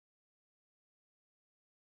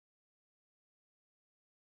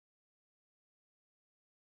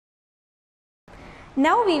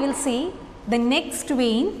Now we will see the next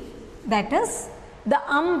vein, that is the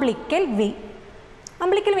umbilical vein.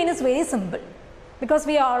 Umbilical vein is very simple because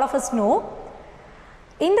we all of us know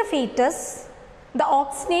in the fetus the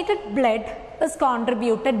oxygenated blood is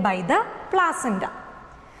contributed by the placenta.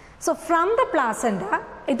 So from the placenta,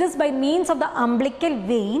 it is by means of the umbilical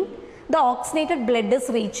vein the oxygenated blood is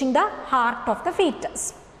reaching the heart of the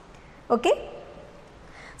fetus. Okay.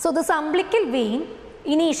 So this umbilical vein,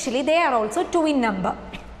 initially they are also two in number,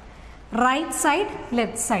 right side,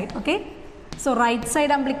 left side. Okay. So right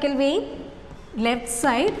side umbilical vein, left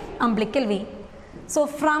side umbilical vein. So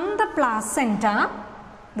from the placenta,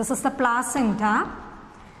 this is the placenta,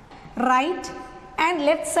 right and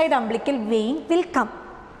left side umbilical vein will come.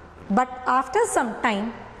 But after some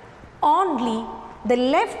time, only the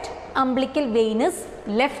left umbilical vein is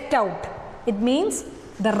left out. It means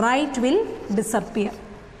the right will disappear.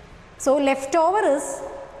 So leftover is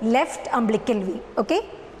left umbilical vein. Okay,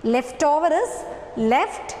 leftover is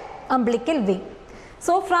left umbilical vein.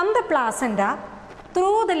 So from the placenta,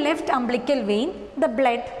 through the left umbilical vein, the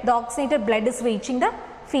blood, the oxygenated blood is reaching the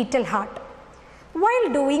fetal heart.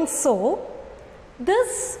 While doing so,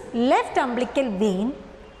 this left umbilical vein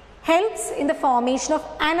helps in the formation of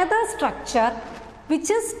another structure which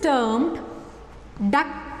is termed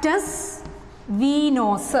ductus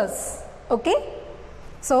venosus. Okay.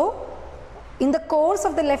 So in the course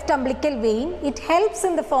of the left umbilical vein, it helps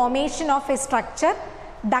in the formation of a structure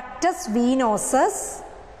ductus venosus.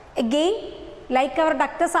 Again, like our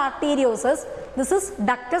ductus arteriosus, this is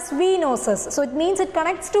ductus venosus. So it means it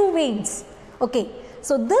connects two veins. Okay.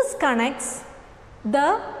 So this connects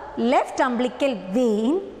the left umbilical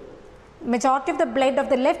vein, majority of the blood of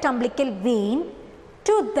the left umbilical vein,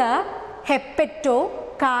 to the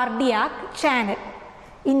hepatocardiac channel.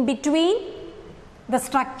 In between, the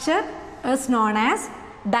structure is known as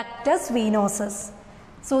ductus venosus.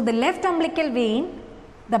 So the left umbilical vein,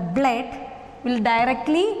 the blood will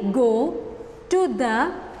directly go to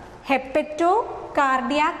the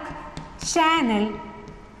hepatocardiac channel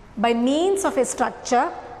by means of a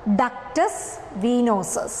structure ductus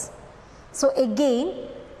venosus. So again,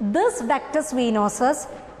 this ductus venosus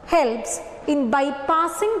helps in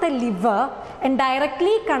bypassing the liver and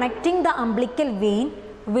directly connecting the umbilical vein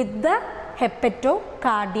with the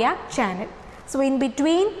hepatocardiac channel. So in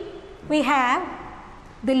between we have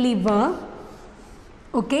the liver.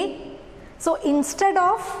 Okay. So instead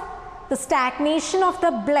of the stagnation of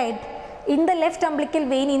the blood in the left umbilical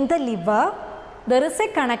vein in the liver, there is a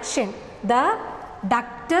connection, the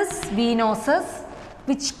ductus venosus,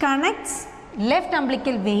 which connects left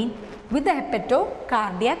umbilical vein with the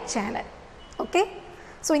hepatocardiac channel. Okay.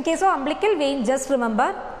 So in case of umbilical vein, just remember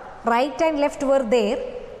right and left were there,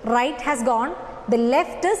 right has gone, the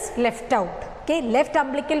left is left out. Okay. Left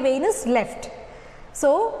umbilical vein is left. So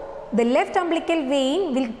the left umbilical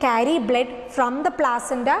vein will carry blood from the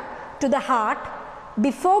placenta to the heart.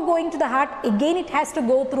 Before going to the heart, again it has to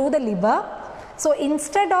go through the liver. So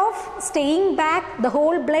instead of staying back the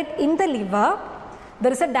whole blood in the liver,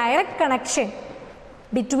 there is a direct connection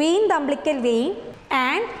between the umbilical vein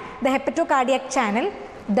and the hepatocardiac channel.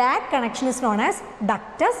 That connection is known as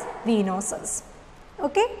ductus venosus.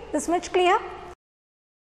 Okay, this much clear?